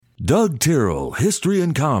Doug Tyrrell History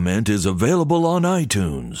and Comment is available on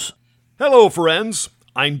iTunes. Hello, friends.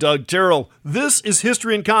 I'm Doug Tyrrell. This is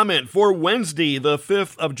History and Comment for Wednesday, the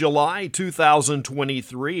 5th of July,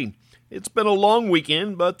 2023. It's been a long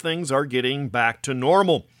weekend, but things are getting back to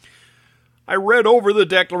normal. I read over the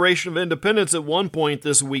Declaration of Independence at one point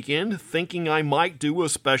this weekend, thinking I might do a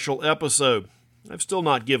special episode. I've still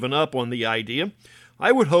not given up on the idea.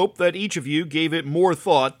 I would hope that each of you gave it more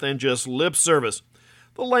thought than just lip service.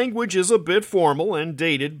 The language is a bit formal and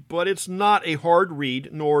dated, but it's not a hard read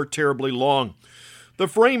nor terribly long. The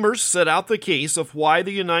framers set out the case of why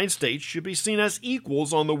the United States should be seen as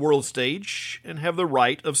equals on the world stage and have the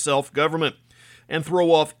right of self-government, and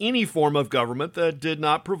throw off any form of government that did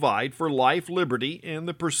not provide for life, liberty, and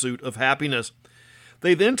the pursuit of happiness.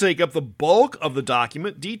 They then take up the bulk of the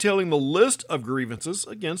document detailing the list of grievances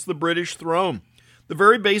against the British throne. The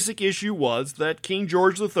very basic issue was that King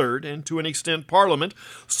George III, and to an extent Parliament,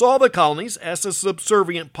 saw the colonies as a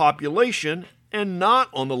subservient population and not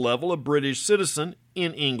on the level of British citizen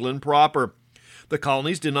in England proper. The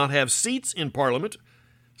colonies did not have seats in Parliament.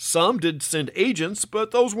 Some did send agents,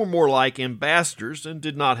 but those were more like ambassadors and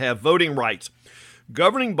did not have voting rights.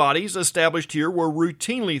 Governing bodies established here were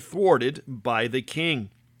routinely thwarted by the king.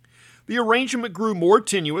 The arrangement grew more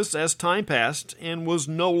tenuous as time passed and was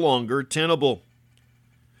no longer tenable.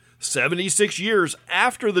 76 years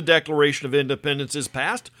after the Declaration of Independence is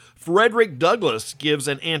passed, Frederick Douglass gives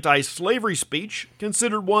an anti-slavery speech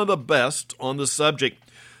considered one of the best on the subject.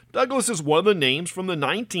 Douglass is one of the names from the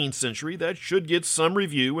 19th century that should get some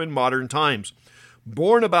review in modern times.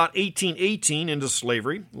 Born about 1818 into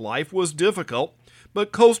slavery, life was difficult,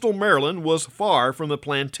 but coastal Maryland was far from the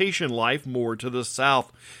plantation life more to the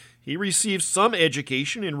south. He received some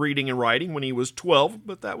education in reading and writing when he was 12,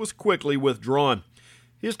 but that was quickly withdrawn.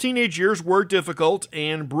 His teenage years were difficult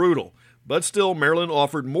and brutal, but still Maryland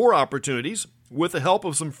offered more opportunities. With the help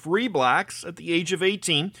of some free blacks at the age of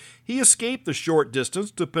 18, he escaped the short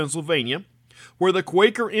distance to Pennsylvania, where the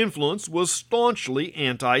Quaker influence was staunchly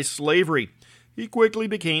anti-slavery. He quickly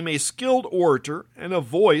became a skilled orator and a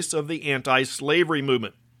voice of the anti-slavery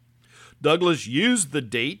movement. Douglass used the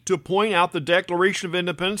date to point out the Declaration of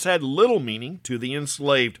Independence had little meaning to the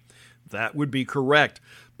enslaved. That would be correct,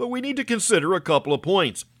 but we need to consider a couple of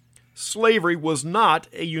points. Slavery was not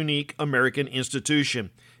a unique American institution.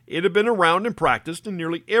 It had been around and practiced in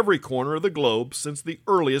nearly every corner of the globe since the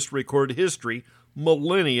earliest recorded history,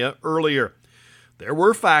 millennia earlier. There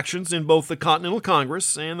were factions in both the Continental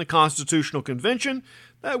Congress and the Constitutional Convention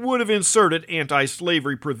that would have inserted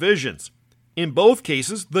anti-slavery provisions. In both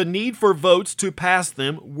cases, the need for votes to pass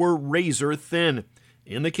them were razor thin.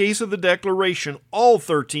 In the case of the Declaration, all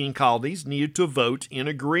 13 colonies needed to vote in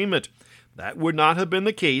agreement. That would not have been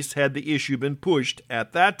the case had the issue been pushed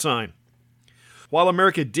at that time. While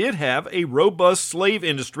America did have a robust slave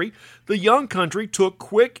industry, the young country took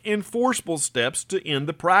quick and forceful steps to end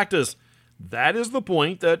the practice. That is the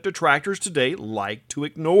point that detractors today like to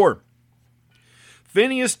ignore.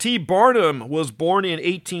 Phineas T. Barnum was born in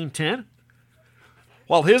 1810.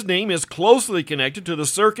 While his name is closely connected to the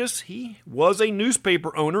circus, he was a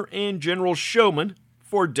newspaper owner and general showman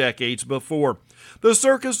for decades before. The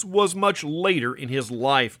circus was much later in his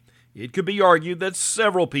life. It could be argued that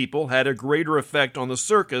several people had a greater effect on the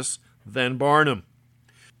circus than Barnum.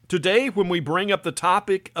 Today, when we bring up the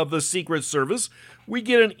topic of the Secret Service, we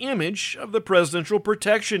get an image of the Presidential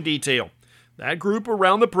Protection Detail, that group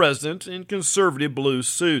around the president in conservative blue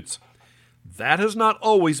suits. That has not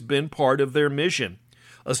always been part of their mission.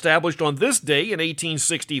 Established on this day in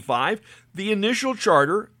 1865, the initial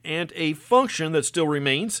charter and a function that still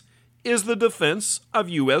remains is the defense of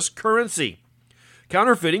U.S. currency.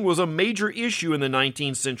 Counterfeiting was a major issue in the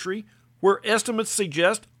 19th century, where estimates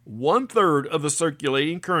suggest 1/3 of the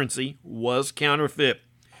circulating currency was counterfeit.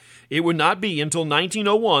 It would not be until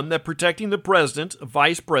 1901 that protecting the president,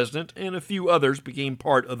 vice president, and a few others became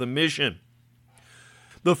part of the mission.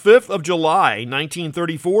 The 5th of July,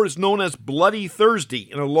 1934, is known as Bloody Thursday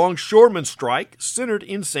in a longshoreman strike centered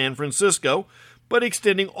in San Francisco, but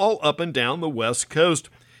extending all up and down the West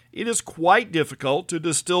Coast. It is quite difficult to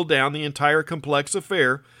distill down the entire complex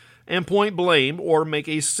affair and point blame or make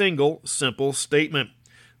a single, simple statement.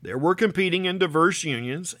 There were competing and diverse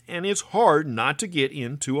unions, and it's hard not to get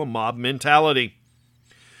into a mob mentality.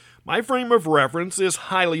 My frame of reference is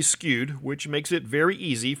highly skewed, which makes it very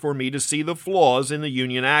easy for me to see the flaws in the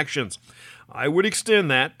union actions. I would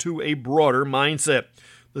extend that to a broader mindset.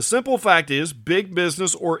 The simple fact is, big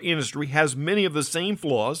business or industry has many of the same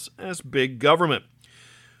flaws as big government.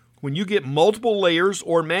 When you get multiple layers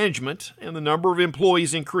or management and the number of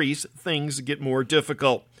employees increase, things get more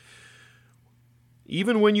difficult.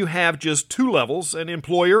 Even when you have just two levels, an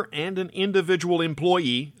employer and an individual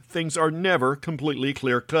employee, things are never completely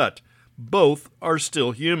clear-cut. Both are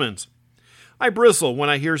still humans. I bristle when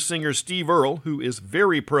I hear singer Steve Earle, who is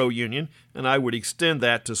very pro-union, and I would extend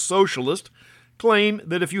that to socialist, claim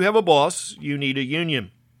that if you have a boss, you need a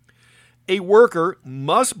union. A worker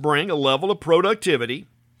must bring a level of productivity.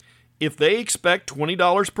 If they expect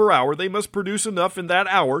 $20 per hour, they must produce enough in that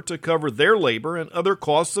hour to cover their labor and other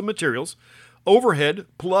costs of materials, overhead,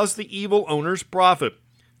 plus the evil owner's profit.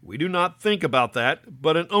 We do not think about that,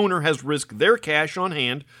 but an owner has risked their cash on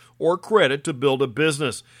hand or credit to build a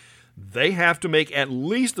business. They have to make at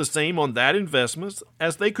least the same on that investment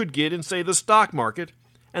as they could get in, say, the stock market,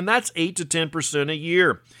 and that's 8 to 10% a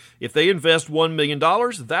year. If they invest $1 million,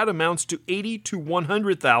 that amounts to $80,000 to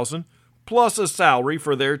 $100,000 plus a salary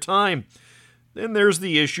for their time. Then there's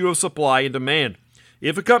the issue of supply and demand.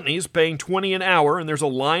 If a company is paying $20 an hour and there's a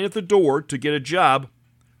line at the door to get a job,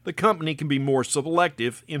 the company can be more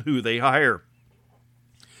selective in who they hire.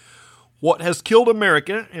 What has killed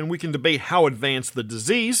America, and we can debate how advanced the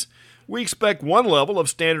disease, we expect one level of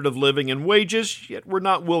standard of living and wages, yet we're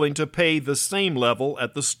not willing to pay the same level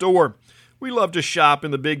at the store. We love to shop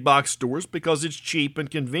in the big box stores because it's cheap and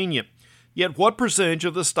convenient. Yet what percentage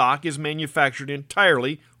of the stock is manufactured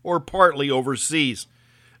entirely or partly overseas?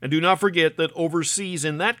 And do not forget that overseas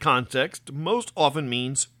in that context most often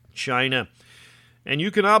means China. And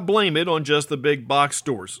you cannot blame it on just the big box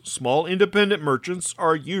stores. Small independent merchants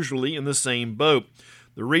are usually in the same boat.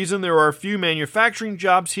 The reason there are few manufacturing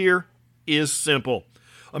jobs here is simple.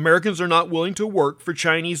 Americans are not willing to work for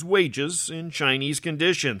Chinese wages in Chinese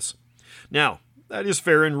conditions. Now, that is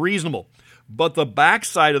fair and reasonable, but the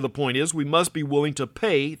backside of the point is we must be willing to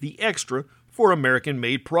pay the extra for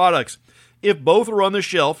American-made products, if both are on the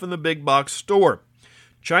shelf in the big box store.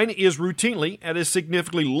 China is routinely at a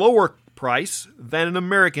significantly lower price than an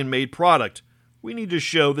American-made product. We need to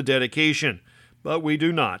show the dedication, but we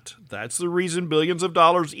do not. That's the reason billions of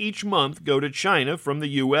dollars each month go to China from the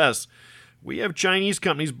U.S. We have Chinese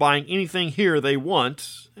companies buying anything here they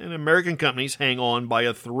want, and American companies hang on by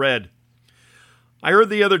a thread. I heard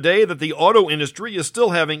the other day that the auto industry is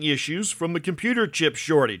still having issues from the computer chip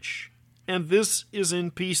shortage, and this is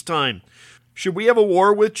in peacetime. Should we have a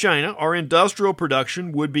war with China, our industrial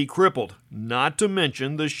production would be crippled, not to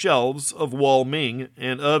mention the shelves of Wal Ming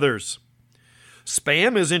and others.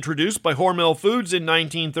 Spam is introduced by Hormel Foods in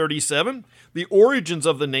 1937. The origins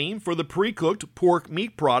of the name for the pre-cooked pork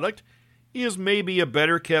meat product is maybe a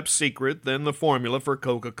better kept secret than the formula for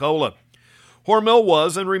Coca-Cola. Hormel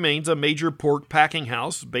was and remains a major pork packing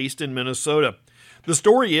house based in Minnesota. The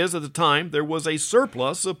story is at the time there was a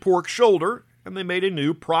surplus of pork shoulder and they made a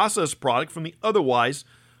new processed product from the otherwise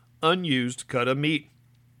unused cut of meat.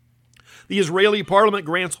 The Israeli parliament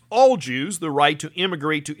grants all Jews the right to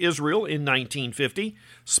immigrate to Israel in 1950,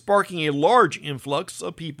 sparking a large influx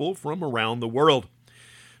of people from around the world.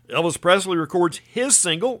 Elvis Presley records his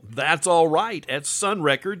single, That's All Right, at Sun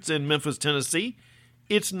Records in Memphis, Tennessee.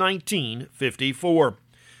 It's 1954.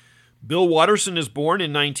 Bill Watterson is born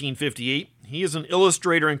in 1958. He is an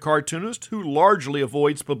illustrator and cartoonist who largely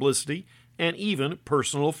avoids publicity and even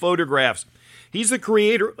personal photographs. He's the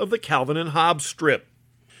creator of the Calvin and Hobbes strip.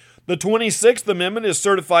 The 26th Amendment is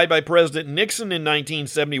certified by President Nixon in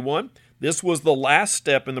 1971. This was the last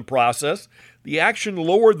step in the process. The action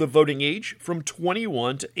lowered the voting age from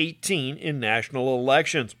 21 to 18 in national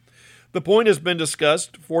elections. The point has been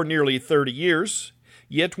discussed for nearly 30 years,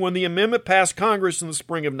 yet when the amendment passed Congress in the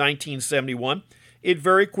spring of 1971, it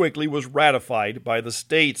very quickly was ratified by the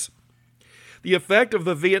states. The effect of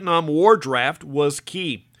the Vietnam War draft was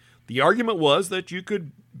key. The argument was that you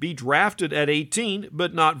could be drafted at 18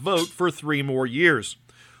 but not vote for 3 more years.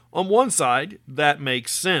 On one side, that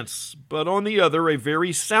makes sense, but on the other, a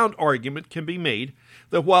very sound argument can be made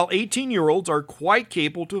that while 18-year-olds are quite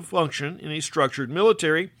capable to function in a structured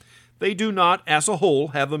military, they do not, as a whole,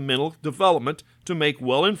 have the mental development to make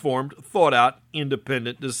well-informed, thought-out,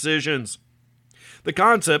 independent decisions. The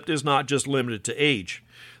concept is not just limited to age.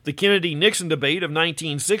 The Kennedy-Nixon debate of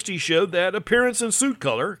 1960 showed that appearance and suit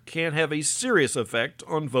color can have a serious effect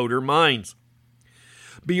on voter minds.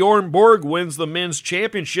 Bjorn Borg wins the men's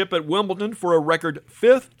championship at Wimbledon for a record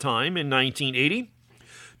 5th time in 1980.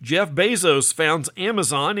 Jeff Bezos founds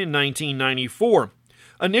Amazon in 1994,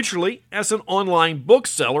 initially as an online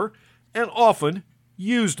bookseller and often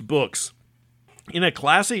used books. In a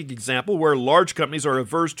classic example where large companies are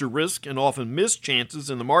averse to risk and often miss chances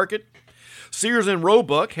in the market, Sears and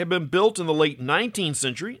Roebuck had been built in the late 19th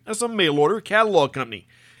century as a mail-order catalog company.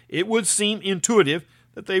 It would seem intuitive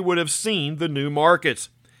that they would have seen the new markets.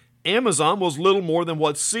 Amazon was little more than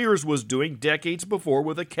what Sears was doing decades before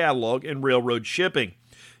with a catalog and railroad shipping.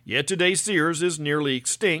 Yet today Sears is nearly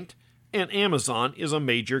extinct, and Amazon is a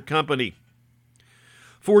major company.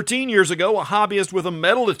 14 years ago, a hobbyist with a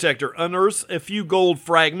metal detector unearths a few gold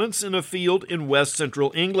fragments in a field in west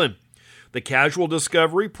central England. The casual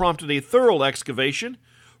discovery prompted a thorough excavation,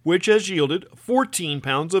 which has yielded 14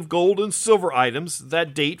 pounds of gold and silver items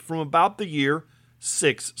that date from about the year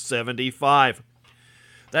 675.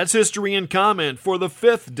 That's History and Comment for the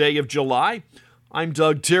 5th day of July. I'm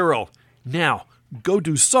Doug Tyrrell. Now, go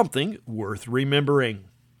do something worth remembering.